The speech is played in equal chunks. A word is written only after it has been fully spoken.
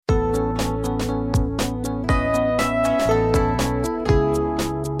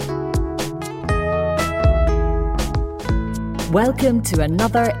Welcome to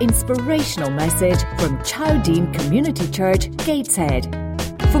another inspirational message from Chowdean Community Church, Gateshead.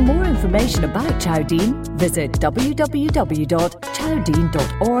 For more information about Chowdean, visit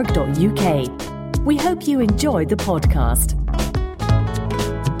www.chowdean.org.uk. We hope you enjoy the podcast.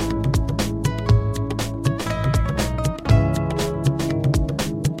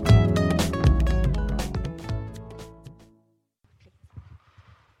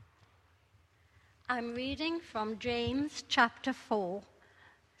 I'm reading from James chapter 4,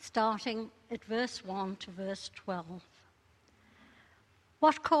 starting at verse 1 to verse 12.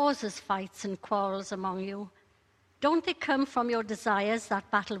 What causes fights and quarrels among you? Don't they come from your desires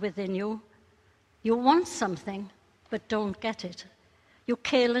that battle within you? You want something, but don't get it. You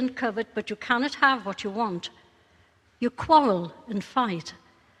kill and covet, but you cannot have what you want. You quarrel and fight.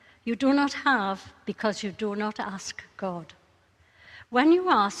 You do not have because you do not ask God. When you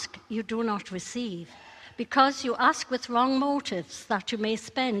ask, you do not receive, because you ask with wrong motives, that you may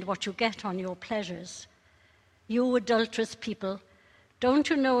spend what you get on your pleasures. You adulterous people, don't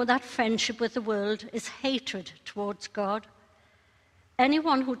you know that friendship with the world is hatred towards God?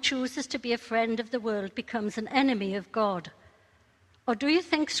 Anyone who chooses to be a friend of the world becomes an enemy of God. Or do you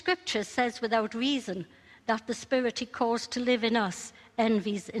think Scripture says without reason that the Spirit he caused to live in us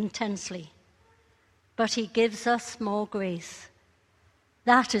envies intensely? But he gives us more grace.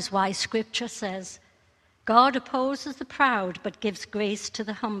 That is why Scripture says, God opposes the proud but gives grace to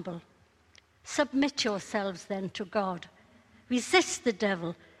the humble. Submit yourselves then to God. Resist the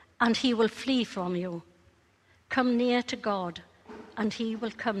devil and he will flee from you. Come near to God and he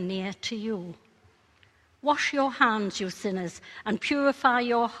will come near to you. Wash your hands, you sinners, and purify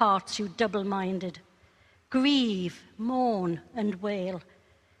your hearts, you double-minded. Grieve, mourn, and wail.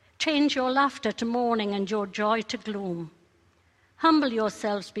 Change your laughter to mourning and your joy to gloom. Humble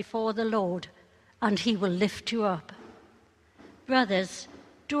yourselves before the Lord, and he will lift you up. Brothers,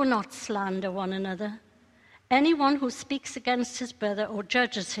 do not slander one another. Anyone who speaks against his brother or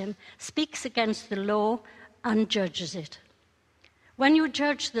judges him speaks against the law and judges it. When you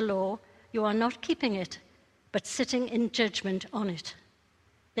judge the law, you are not keeping it, but sitting in judgment on it.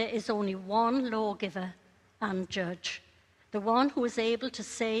 There is only one lawgiver and judge, the one who is able to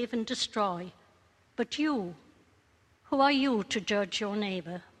save and destroy. But you, who are you to judge your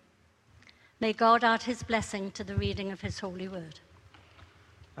neighbour? May God add his blessing to the reading of his holy word.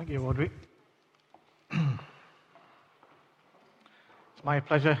 Thank you, Audrey. It's my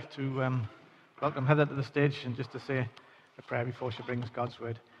pleasure to welcome Heather to the stage and just to say a prayer before she brings God's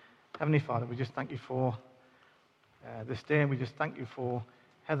word. Heavenly Father, we just thank you for this day, and we just thank you for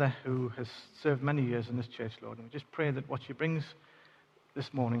Heather, who has served many years in this church, Lord. And we just pray that what she brings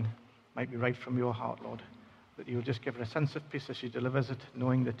this morning might be right from your heart, Lord. That you will just give her a sense of peace as she delivers it,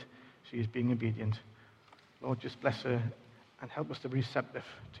 knowing that she is being obedient. Lord, just bless her and help us to be receptive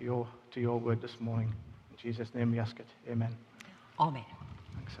to your word this morning. In Jesus' name we ask it. Amen. Amen.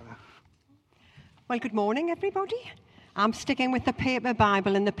 Thanks, Heather. Well, good morning, everybody. I'm sticking with the paper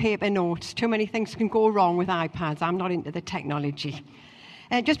Bible and the paper notes. Too many things can go wrong with iPads. I'm not into the technology.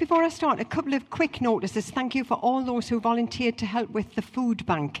 Just before I start, a couple of quick notices. Thank you for all those who volunteered to help with the food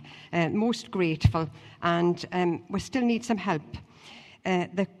bank. Most grateful. And we still need some help.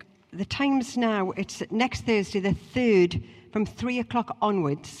 The times now, it's next Thursday, the 3rd, from 3 o'clock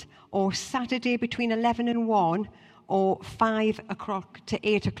onwards, or Saturday between 11 and 1, or 5 o'clock to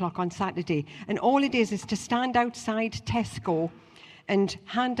 8 o'clock on Saturday. And all it is to stand outside Tesco and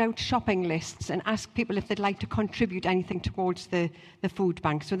hand out shopping lists and ask people if they'd like to contribute anything towards the food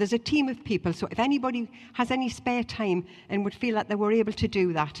bank. So there's a team of people. So if anybody has any spare time and would feel that they were able to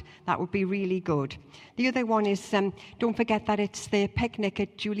do that, that would be really good. The other one is, don't forget that it's the picnic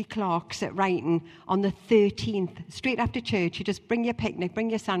at Julie Clark's at Wrighton on the 13th. Straight after church, you just bring your picnic, bring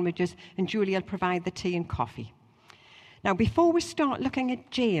your sandwiches, and Julie will provide the tea and coffee. Now, before we start looking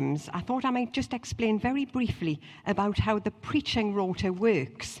at James, I thought I might just explain very briefly about how the preaching rota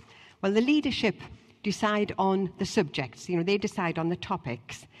works. Well, the leadership decide on the subjects, they decide on the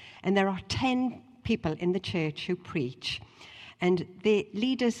topics. And there are 10 people in the church who preach. And the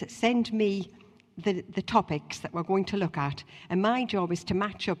leaders send me the topics that we're going to look at. And my job is to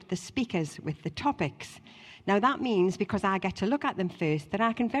match up the speakers with the topics. Now, that means, because I get to look at them first, that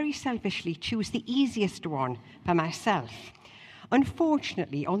I can very selfishly choose the easiest one for myself.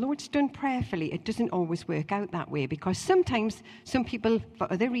 Unfortunately, although it's done prayerfully, it doesn't always work out that way, because sometimes some people,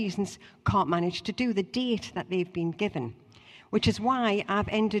 for other reasons, can't manage to do the date that they've been given, which is why I've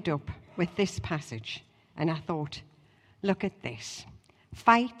ended up with this passage. And I thought, look at this.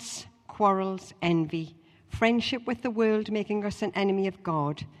 Fights, quarrels, envy, friendship with the world making us an enemy of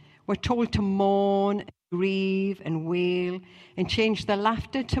God. We're told to mourn grieve and wail, and change the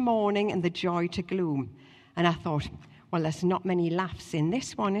laughter to mourning and the joy to gloom. And I thought, well, there's not many laughs in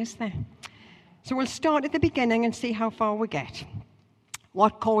this one, is there? So we'll start at the beginning and see how far we get.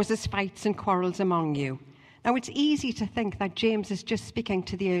 What causes fights and quarrels among you? Now, it's easy to think that James is just speaking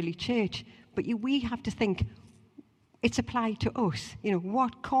to the early church, but we have to think it's applied to us.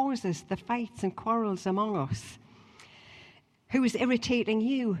 What causes the fights and quarrels among us? Who is irritating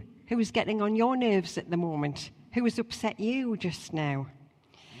you? Who is getting on your nerves at the moment? Who has upset you just now?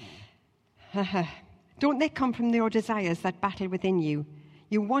 Don't they come from your desires that battle within you?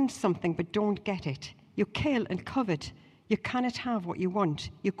 You want something but don't get it. You kill and covet. You cannot have what you want.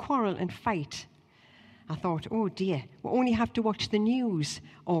 You quarrel and fight. I thought, oh dear, we only have to watch the news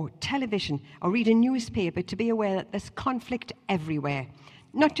or television or read a newspaper to be aware that there's conflict everywhere.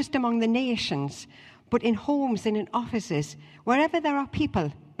 Not just among the nations, but in homes and in offices. Wherever there are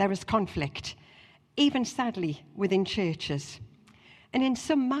people, there is conflict. Even sadly, within churches. And in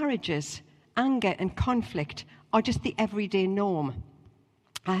some marriages, anger and conflict are just the everyday norm.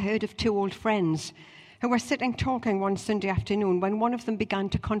 I heard of two old friends who were sitting talking one Sunday afternoon when one of them began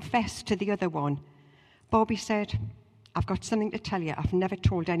to confess to the other one. Bobby said, I've got something to tell you I've never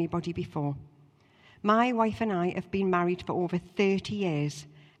told anybody before. My wife and I have been married for over 30 years,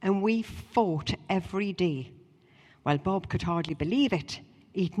 and we fought every day. Well, Bob could hardly believe it.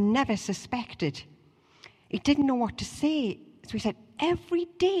 He'd never suspected. He didn't know what to say. So he said, every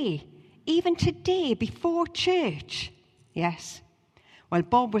day, even today, before church? Yes. Well,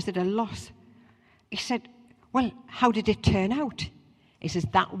 Bob was at a loss. He said, well, how did it turn out? He says,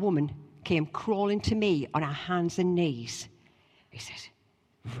 that woman came crawling to me on her hands and knees. He says,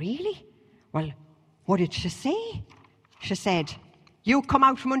 really? Well, what did she say? She said, you come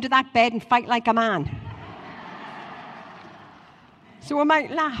out from under that bed and fight like a man. So we might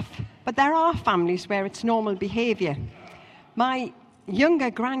laugh, but there are families where it's normal behaviour. My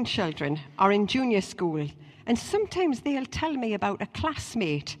younger grandchildren are in junior school, and sometimes they'll tell me about a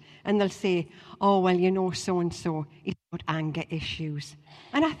classmate, and they'll say, oh, well, so-and-so, he's got anger issues.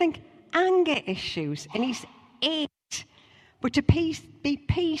 And I think, anger issues, and he's 8. But to be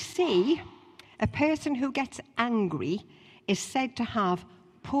PC, a person who gets angry is said to have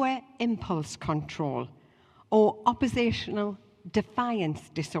poor impulse control or oppositional defiance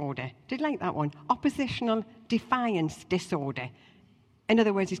disorder. Did you like that one? Oppositional defiance disorder. In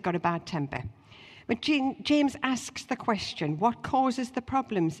other words, he's got a bad temper. But James asks the question, what causes the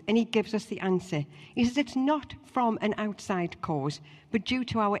problems? And he gives us the answer. He says it's not from an outside cause, but due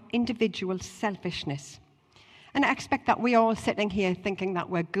to our individual selfishness. And I expect that we're all sitting here thinking that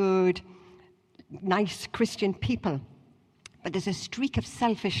we're good, nice Christian people. But there's a streak of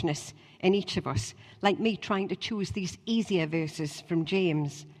selfishness in each of us, like me trying to choose these easier verses from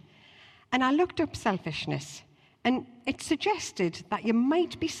James. And I looked up selfishness, and it suggested that you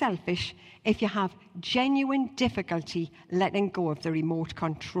might be selfish if you have genuine difficulty letting go of the remote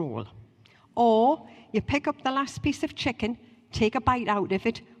control. Or you pick up the last piece of chicken, take a bite out of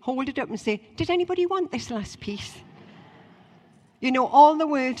it, hold it up and say, did anybody want this last piece? You know all the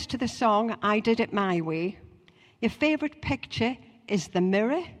words to the song, I Did It My Way. Your favourite picture is the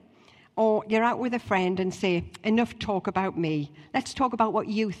mirror, or you're out with a friend and say, enough talk about me. Let's talk about what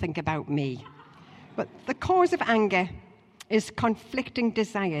you think about me. But the cause of anger is conflicting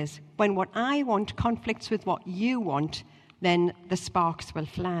desires. When what I want conflicts with what you want, then the sparks will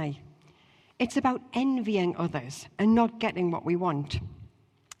fly. It's about envying others and not getting what we want.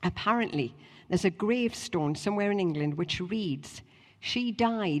 Apparently, there's a gravestone somewhere in England which reads, she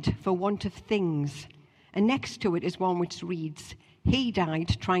died for want of things. And next to it is one which reads, he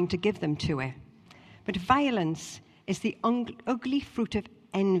died trying to give them to her. But violence is the ugly fruit of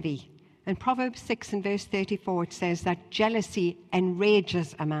envy. In Proverbs 6 and verse 34, it says that jealousy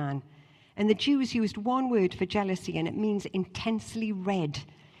enrages a man. And the Jews used one word for jealousy, and it means intensely red.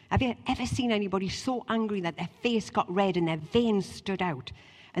 Have you ever seen anybody so angry that their face got red and their veins stood out?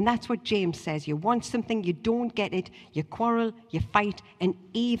 And that's what James says. You want something, you don't get it, you quarrel, you fight, and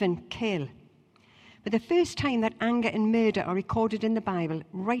even kill. But the first time that anger and murder are recorded in the Bible,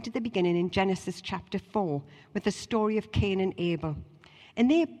 right at the beginning in Genesis chapter 4, with the story of Cain and Abel. And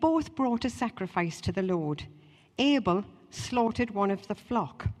they both brought a sacrifice to the Lord. Abel slaughtered one of the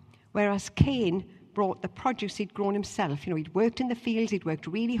flock, whereas Cain brought the produce he'd grown himself. You know, he'd worked in the fields, he'd worked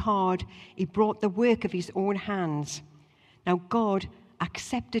really hard, he brought the work of his own hands. Now God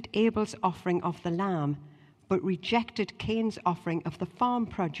accepted Abel's offering of the lamb, but rejected Cain's offering of the farm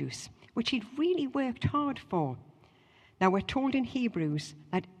produce, which he'd really worked hard for. Now we're told in Hebrews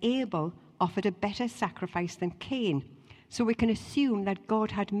that Abel offered a better sacrifice than Cain. So we can assume that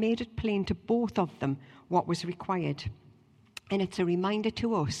God had made it plain to both of them what was required. And it's a reminder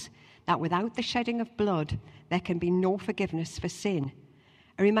to us that without the shedding of blood, there can be no forgiveness for sin.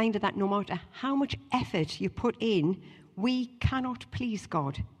 A reminder that no matter how much effort you put in, we cannot please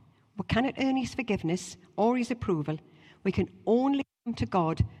God. We cannot earn his forgiveness or his approval. We can only come to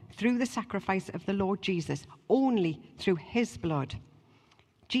God through the sacrifice of the Lord Jesus, only through his blood.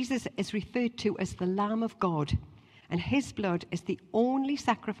 Jesus is referred to as the Lamb of God, and his blood is the only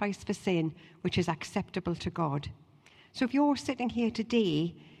sacrifice for sin which is acceptable to God. So if you're sitting here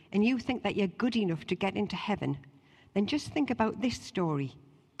today and you think that you're good enough to get into heaven, then just think about this story.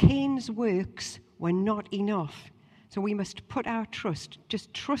 Cain's works were not enough. So we must put our trust,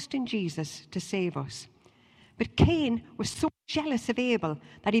 just trust in Jesus to save us. But Cain was so jealous of Abel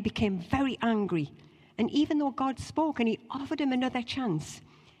that he became very angry. And even though God spoke and he offered him another chance,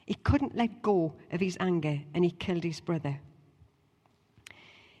 he couldn't let go of his anger and he killed his brother.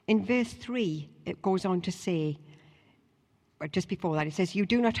 In verse 3, it goes on to say, just before that, it says, you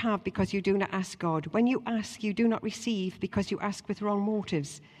do not have because you do not ask God. When you ask, you do not receive because you ask with wrong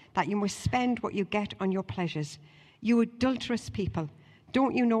motives, that you must spend what you get on your pleasures. You adulterous people,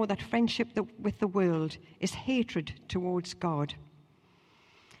 don't you know that friendship with the world is hatred towards God?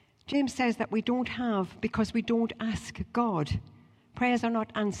 James says that we don't have because we don't ask God. Prayers are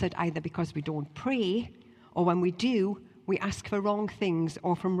not answered either because we don't pray, or when we do, we ask for wrong things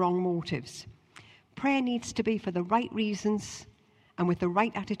or from wrong motives. Prayer needs to be for the right reasons and with the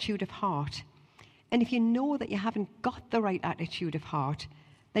right attitude of heart. And if you know that you haven't got the right attitude of heart,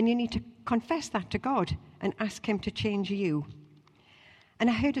 then you need to confess that to God and ask him to change you. And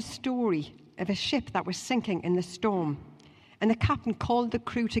I heard a story of a ship that was sinking in the storm. And the captain called the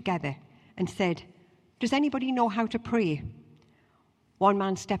crew together and said, does anybody know how to pray? One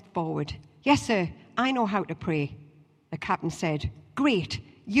man stepped forward. Yes, sir, I know how to pray. The captain said, great,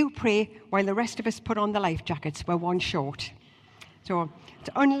 you pray while the rest of us put on the life jackets. We're one short. So it's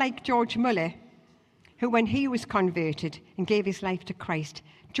unlike George Muller, who when he was converted and gave his life to Christ,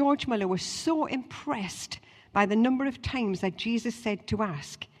 George Muller was so impressed by the number of times that Jesus said to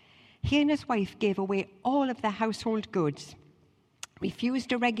ask. He and his wife gave away all of their household goods,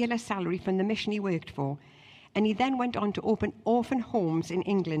 refused a regular salary from the mission he worked for, and he then went on to open orphan homes in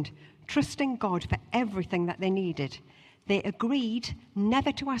England, trusting God for everything that they needed. They agreed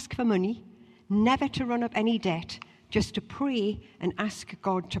never to ask for money, never to run up any debt, just to pray and ask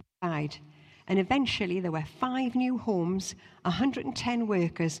God to provide. And eventually there were 5 new homes, 110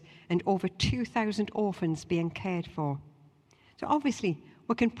 workers, and over 2,000 orphans being cared for. So obviously,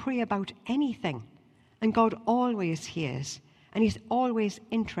 we can pray about anything, and God always hears, and he's always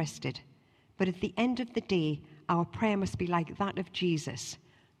interested. But at the end of the day, our prayer must be like that of Jesus.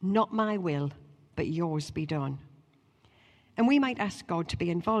 Not my will, but yours be done. And we might ask God to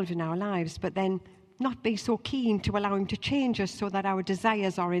be involved in our lives, but then not be so keen to allow him to change us so that our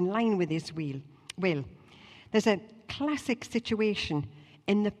desires are in line with his will. There's a classic situation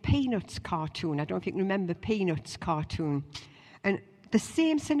in the Peanuts cartoon. I don't know if you can remember Peanuts cartoon. And the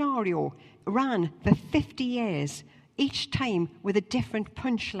same scenario ran for 50 years, each time with a different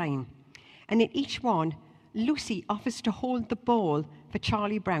punchline. And in each one, Lucy offers to hold the ball for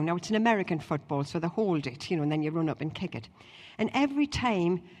Charlie Brown. Now, it's an American football, so they hold it, and then you run up and kick it. And every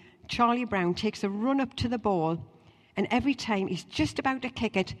time Charlie Brown takes a run up to the ball, and every time he's just about to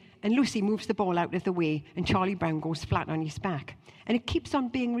kick it, and Lucy moves the ball out of the way, and Charlie Brown goes flat on his back. And it keeps on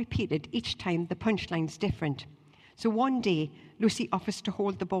being repeated each time the punchline's different. So one day, Lucy offers to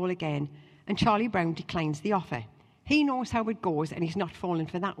hold the ball again, and Charlie Brown declines the offer. He knows how it goes, and he's not fallen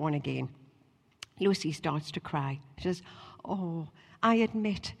for that one again. Lucy starts to cry. She says, oh, I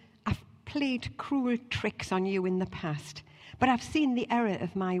admit I've played cruel tricks on you in the past, but I've seen the error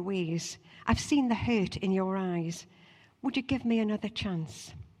of my ways. I've seen the hurt in your eyes. Would you give me another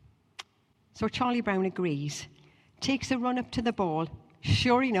chance? So Charlie Brown agrees, takes a run up to the ball.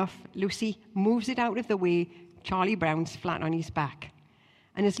 Sure enough, Lucy moves it out of the way. Charlie Brown's flat on his back.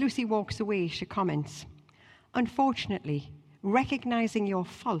 And as Lucy walks away, she comments, unfortunately, recognizing your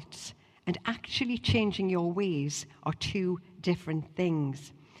faults and actually changing your ways are 2 different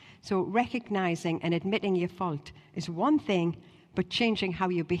things. So recognizing and admitting your fault is one thing, but changing how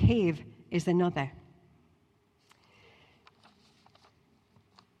you behave is another.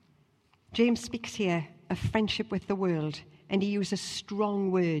 James speaks here of friendship with the world, and he uses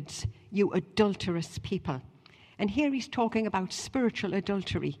strong words, you adulterous people. And here he's talking about spiritual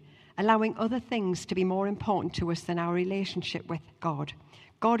adultery, allowing other things to be more important to us than our relationship with God.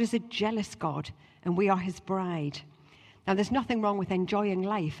 God is a jealous God, and we are his bride. Now, there's nothing wrong with enjoying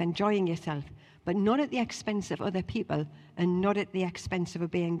life, enjoying yourself, but not at the expense of other people and not at the expense of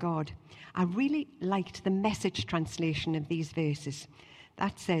obeying God. I really liked the Message translation of these verses.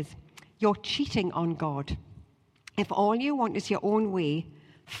 That says, you're cheating on God. If all you want is your own way,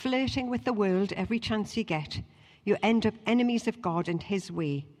 flirting with the world every chance you get, you end up enemies of God and his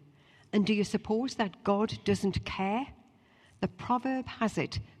way. And do you suppose that God doesn't care? The proverb has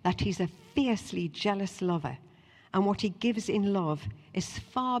it that he's a fiercely jealous lover, and what he gives in love is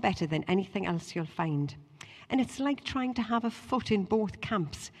far better than anything else you'll find. And it's like trying to have a foot in both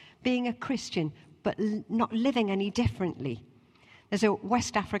camps, being a Christian, but not living any differently. There's a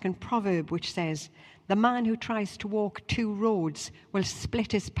West African proverb which says, the man who tries to walk two roads will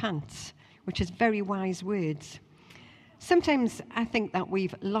split his pants, which is very wise words. Sometimes I think that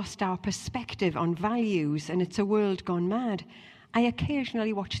we've lost our perspective on values and it's a world gone mad. I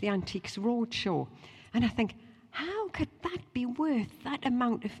occasionally watch the Antiques Roadshow and I think, how could that be worth that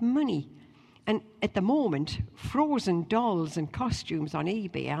amount of money? And at the moment, frozen dolls and costumes on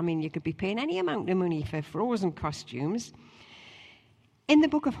eBay, I mean, you could be paying any amount of money for frozen costumes. In the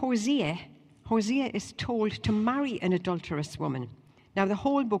book of Hosea, Hosea is told to marry an adulterous woman. Now, the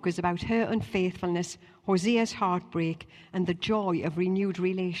whole book is about her unfaithfulness, Hosea's heartbreak, and the joy of renewed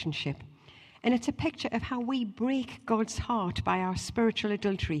relationship. And it's a picture of how we break God's heart by our spiritual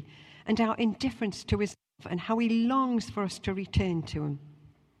adultery and our indifference to his love and how he longs for us to return to him.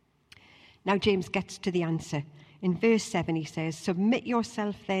 Now, James gets to the answer. In verse 7, he says, submit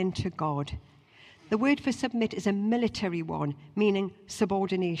yourself then to God. The word for submit is a military one, meaning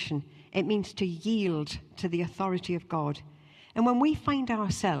subordination. It means to yield to the authority of God. And when we find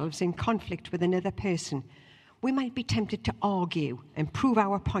ourselves in conflict with another person, we might be tempted to argue and prove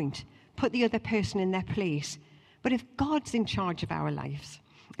our point, put the other person in their place. But if God's in charge of our lives,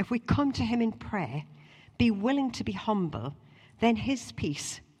 if we come to him in prayer, be willing to be humble, then his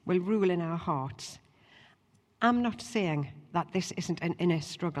peace will rule in our hearts. I'm not saying that this isn't an inner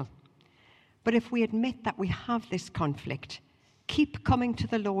struggle. But if we admit that we have this conflict, keep coming to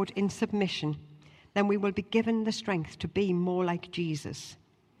the Lord in submission, then we will be given the strength to be more like Jesus.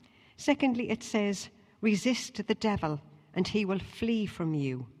 Secondly, it says, resist the devil and he will flee from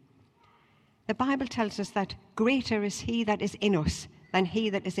you. The Bible tells us that greater is he that is in us than he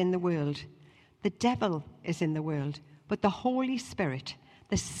that is in the world. The devil is in the world, but the Holy Spirit,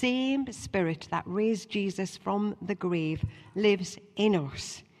 the same Spirit that raised Jesus from the grave, lives in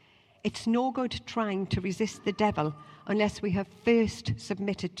us. It's no good trying to resist the devil unless we have first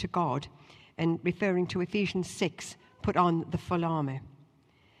submitted to God. And referring to Ephesians 6, put on the full armour.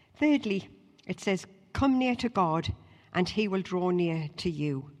 Thirdly, it says, come near to God and he will draw near to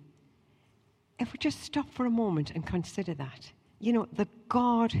you. If we just stop for a moment and consider that, you know, the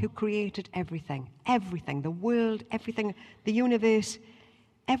God who created everything, the world, everything, the universe,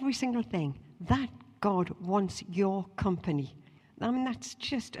 every single thing, that God wants your company. I mean, that's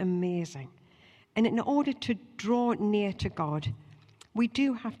just amazing. And in order to draw near to God, we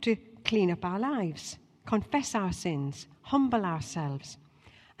do have to clean up our lives, confess our sins, humble ourselves,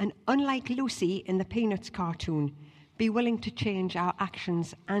 and unlike Lucy in the Peanuts cartoon, be willing to change our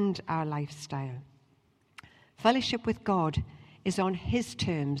actions and our lifestyle. Fellowship with God is on his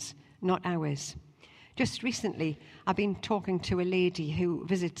terms, not ours. Just recently, I've been talking to a lady who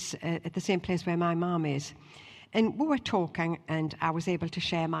visits at the same place where my mum is. And we were talking, and I was able to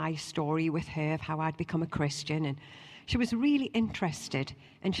share my story with her of how I'd become a Christian. And she was really interested.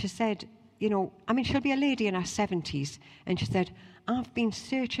 And she said, you know, I mean, she'll be a lady in her 70s. And she said, I've been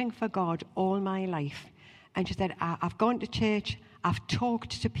searching for God all my life. And she said, I've gone to church. I've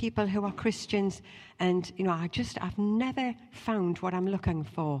talked to people who are Christians. And, you know, I've never found what I'm looking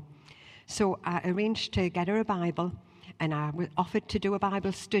for. So I arranged to get her a Bible. And I was offered to do a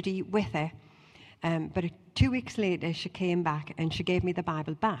Bible study with her. But 2 weeks later, she came back and she gave me the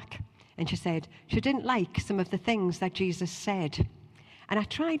Bible back. And she said she didn't like some of the things that Jesus said. And I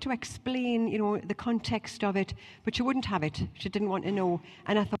tried to explain, you know, the context of it, but she wouldn't have it. She didn't want to know.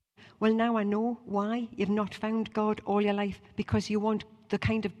 And I thought, well, now I know why you've not found God all your life, because you want the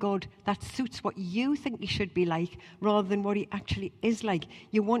kind of God that suits what you think he should be like rather than what he actually is like.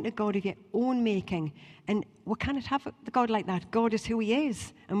 You want a God of your own making. And we cannot have a God like that. God is who he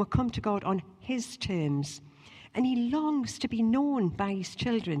is. And we'll come to God on his terms. And he longs to be known by his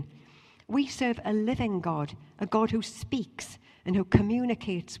children. We serve a living God, a God who speaks and who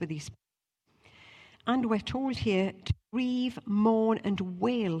communicates with his people. And we're told here to grieve, mourn, and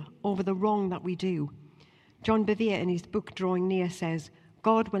wail over the wrong that we do. John Bevere, in his book Drawing Near, says,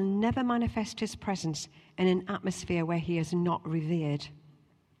 God will never manifest his presence in an atmosphere where he is not revered.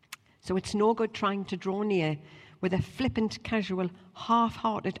 So it's no good trying to draw near with a flippant, casual,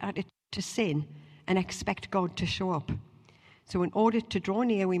 half-hearted attitude to sin and expect God to show up. So in order to draw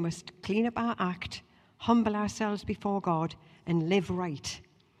near, we must clean up our act, humble ourselves before God, and live right.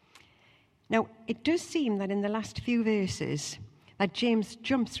 Now, it does seem that in the last few verses that James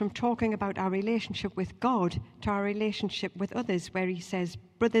jumps from talking about our relationship with God to our relationship with others, where he says,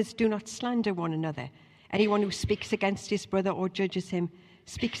 "Brothers, do not slander one another. Anyone who speaks against his brother or judges him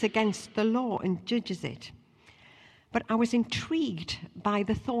speaks against the law and judges it." But I was intrigued by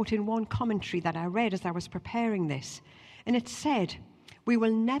the thought in one commentary that I read as I was preparing this. And it said, we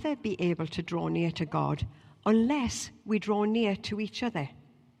will never be able to draw near to God unless we draw near to each other.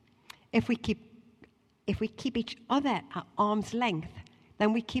 If we keep each other at arm's length,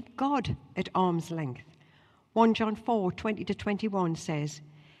 then we keep God at arm's length. 1 John 4:20-21 says,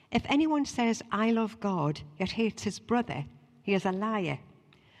 "If anyone says, 'I love God,' yet hates his brother, he is a liar.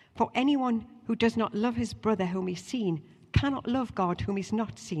 For anyone who does not love his brother whom he's seen cannot love God whom he's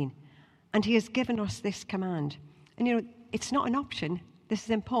not seen. And he has given us this command." And it's not an option. This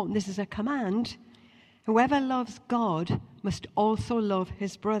is important. This is a command. Whoever loves God must also love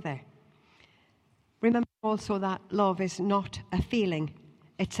his brother. Remember also that love is not a feeling.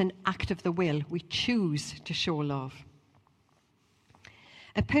 It's an act of the will. We choose to show love.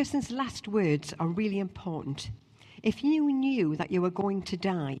 A person's last words are really important. If you knew that you were going to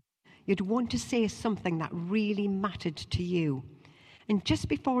die, you'd want to say something that really mattered to you. And just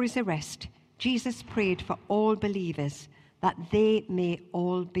before his arrest, Jesus prayed for all believers that they may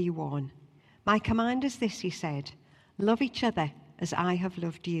all be one. "My command is this," he said, "love each other as I have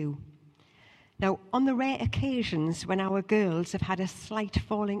loved you." Now, on the rare occasions when our girls have had a slight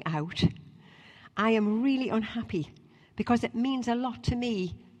falling out, I am really unhappy because it means a lot to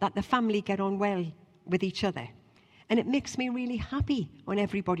me that the family get on well with each other. And it makes me really happy when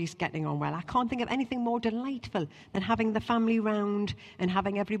everybody's getting on well. I can't think of anything more delightful than having the family round and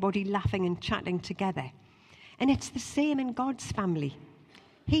having everybody laughing and chatting together. And it's the same in God's family.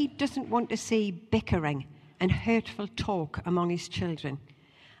 He doesn't want to see bickering and hurtful talk among his children.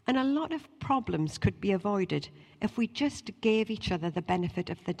 And a lot of problems could be avoided if we just gave each other the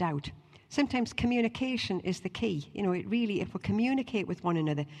benefit of the doubt. Sometimes communication is the key. If we communicate with one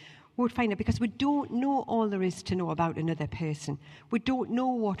another, we would find it, because we don't know all there is to know about another person. We don't know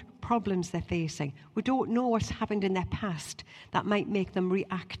what problems they're facing. We don't know what's happened in their past that might make them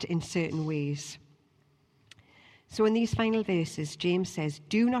react in certain ways. So in these final verses, James says,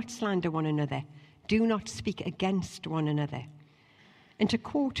 "Do not slander one another. Do not speak against one another." And to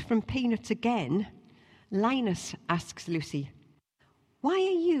quote from Peanuts again, Linus asks Lucy, "Why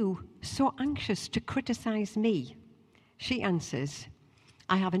are you so anxious to criticize me?" She answers,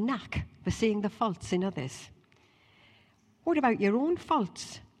 "I have a knack for seeing the faults in others." "What about your own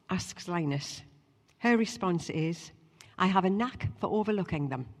faults?" asks Linus. Her response is, "I have a knack for overlooking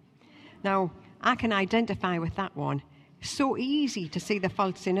them." Now, I can identify with that one. So easy to see the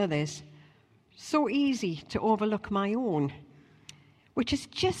faults in others, so easy to overlook my own. Which is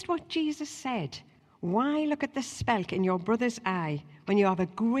just what Jesus said. Why look at the speck in your brother's eye when you have a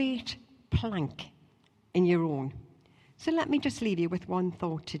great plank in your own? So let me just leave you with one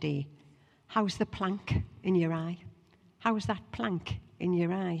thought today. How's the plank in your eye? How's that plank in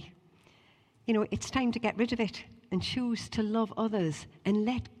your eye? It's time to get rid of it and choose to love others and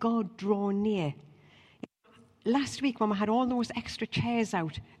let God draw near. Last week when we had all those extra chairs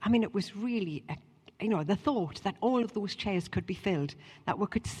out, it was really, the thought that all of those chairs could be filled, that we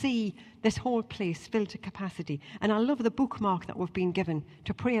could see this whole place filled to capacity. And I love the bookmark that we've been given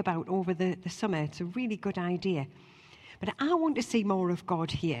to pray about over the summer. It's a really good idea. But I want to see more of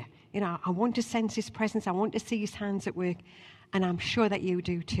God here. I want to sense his presence. I want to see his hands at work. And I'm sure that you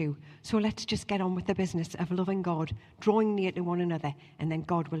do too. So let's just get on with the business of loving God, drawing near to one another, and then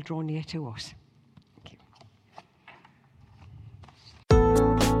God will draw near to us. Thank you.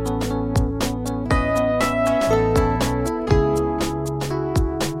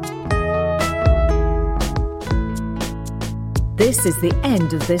 This is the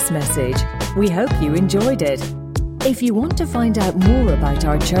end of this message. We hope you enjoyed it. If you want to find out more about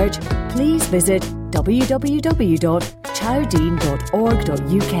our church, please visit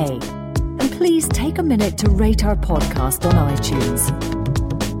www.chowdean.org.uk. And please take a minute to rate our podcast on iTunes.